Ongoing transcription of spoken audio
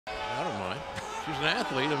She's an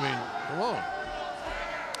athlete. I mean, come on.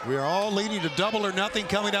 We are all leading to Double or Nothing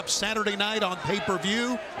coming up Saturday night on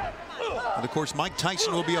pay-per-view. And, of course, Mike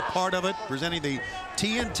Tyson will be a part of it, presenting the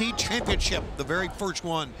TNT Championship, the very first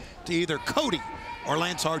one to either Cody or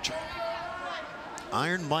Lance Archer.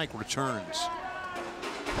 Iron Mike returns.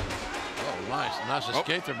 Oh, nice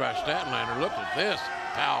escape there by Statlander. Look at this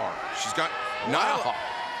power. She's got Nyla. Wow.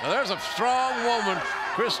 Now there's a strong woman,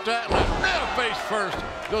 Chris Statlander. Now face first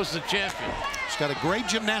goes to the champion. She's got a great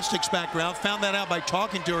gymnastics background. Found that out by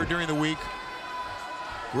talking to her during the week.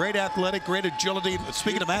 Great athletic, great agility.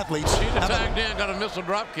 Speaking of athletes, Shida tagged in, got a missile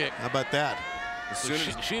drop kick. How about that?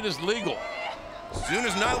 Shida's legal. As soon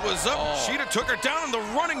as Nyla was up, Shida took her down on the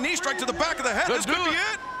running knee strike to the back of the head. This could be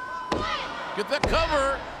it. Get that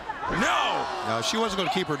cover. No. No, she wasn't going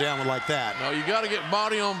to keep her down like that. No, you got to get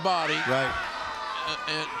body on body. Right.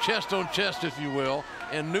 And chest on chest, if you will,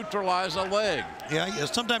 and neutralize a leg. Yeah,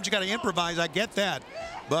 sometimes you got to improvise. I get that.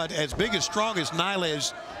 But as big and strong as Nyla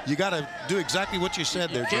is, you got to do exactly what you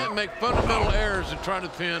said there, You can't make fundamental errors in trying to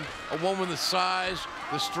pin a woman the size,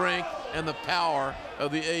 the strength, and the power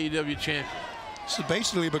of the AEW champion. This has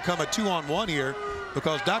basically become a 2-on-1 here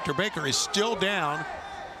because Dr. Baker is still down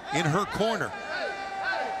in her corner.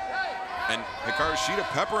 And Hikaru Shida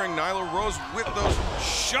peppering Nyla Rose with those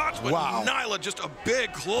shots, but wow. Nyla just a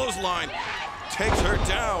big clothesline takes her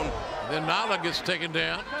down. Then Nyla gets taken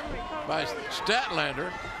down by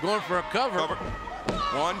Statlander, going for a cover.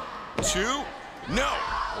 1, 2, no.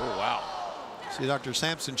 Oh, wow. See Dr.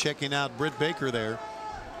 Sampson checking out Britt Baker there.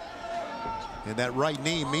 And that right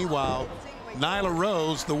knee. Meanwhile, Nyla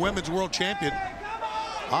Rose, the women's world champion,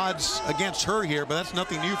 odds against her here, but that's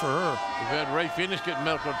nothing new for her. We've had Ray Phoenix getting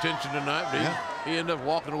medical attention tonight, but he ended up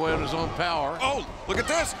walking away on his own power. Oh, look at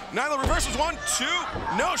this. Nyla reverses 1, 2.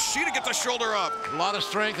 No, Shida gets a shoulder up. A lot of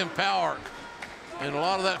strength and power, and a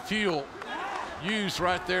lot of that fuel used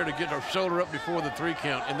right there to get her shoulder up before the 3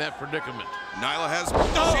 count in that predicament. Nyla has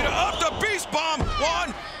Shida up the beast bomb.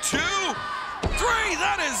 1, 2, 3.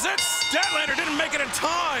 That is it. Statlander didn't make it in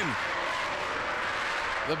time.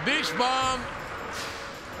 The beast bomb.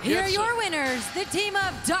 Here are your winners, the team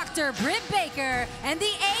of Dr. Britt Baker and the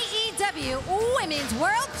AEW Women's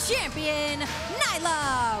World Champion,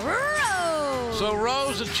 Nyla Rose. So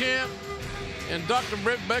Rose, the champ, and Dr.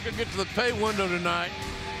 Britt Baker get to the pay window tonight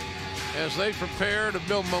as they prepare to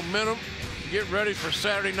build momentum, get ready for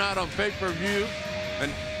Saturday night on pay-per-view.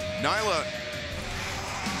 And Nyla,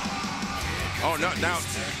 oh, no, now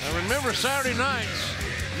remember, Saturday nights,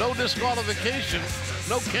 no disqualification,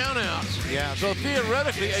 no countouts. Yeah. So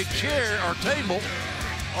theoretically, a chair or table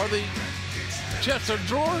or the chest of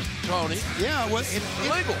drawers, Tony. Yeah, well,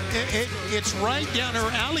 illegal. It's right down her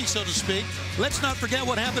alley, so to speak. Let's not forget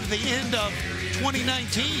what happened at the end of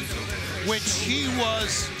 2019 when she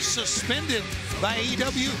was suspended by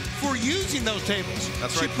AEW for using those tables.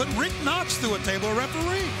 That's right. She put Rick Knox through a table, a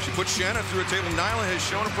referee. She put Shanna through a table. Nyla has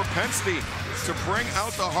shown a propensity to bring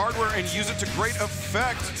out the hardware and use it to great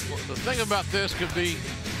effect. The thing about this could be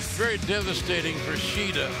very devastating for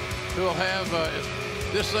Shida, who will have,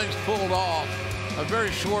 if this thing's pulled off, a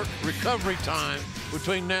very short recovery time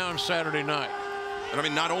between now and Saturday night. And I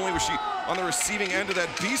mean, not only was she on the receiving end of that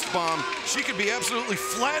beast bomb, she could be absolutely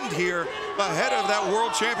flattened here ahead of that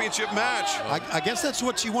World Championship match. I guess that's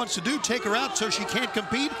what she wants to do, take her out so she can't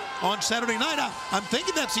compete on Saturday night. I'm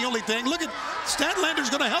thinking that's the only thing. Look at Statlander's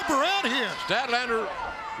going to help her out here. Statlander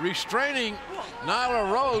restraining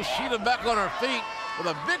Nyla Rose. Shida back on her feet with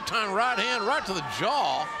a big-time right hand right to the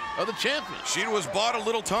jaw of the champion. Shida was bought a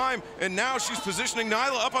little time, and now she's positioning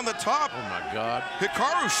Nyla up on the top. Oh, my God.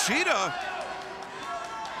 Hikaru Shida.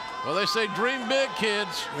 Well, they say dream big,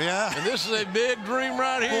 kids. Yeah. And this is a big dream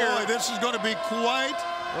right here. Boy, this is going to be quite...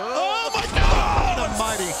 Oh, my God!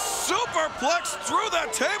 Almighty. Superplex through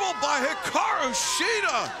that table by Hikaru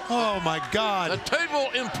Shida. Oh, my God. The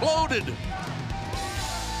table imploded.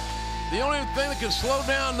 The only thing that can slow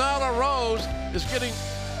down Nyla Rose is getting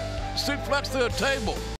suplexed through a table.